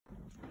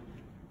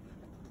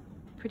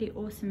pretty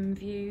awesome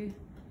view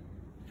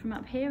from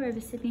up here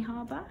over Sydney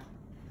Harbour.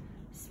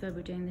 This is where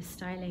we're doing the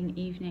styling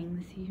evening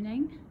this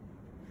evening.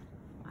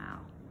 Wow,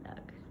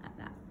 look at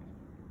that.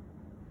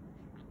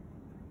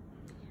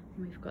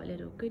 And we've got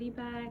little goodie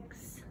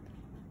bags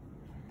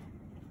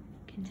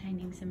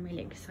containing some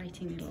really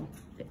exciting little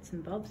bits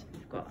and bobs.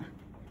 We've got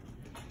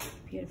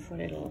a beautiful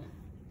little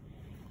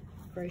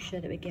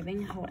brochure that we're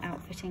giving, a whole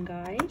outfitting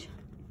guide.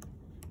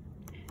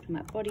 Talking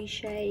about body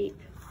shape,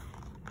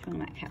 talking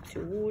about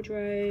capsule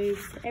wardrobes,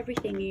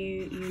 everything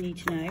you need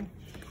to know,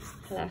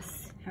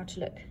 plus how to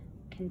look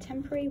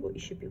contemporary, what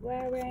you should be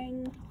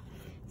wearing.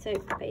 So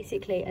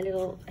basically a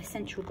little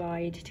essential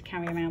guide to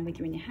carry around with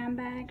you in your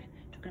handbag.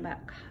 Talking about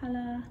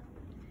colour,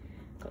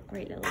 got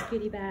great little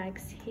goodie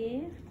bags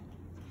here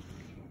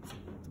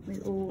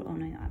with all, oh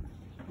no,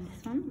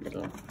 this one,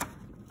 little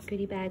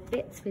goodie bag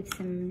bits with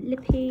some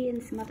lippy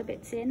and some other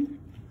bits in.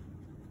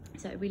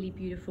 So a really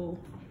beautiful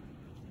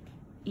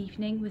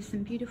evening with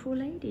some beautiful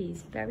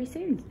ladies very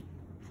soon.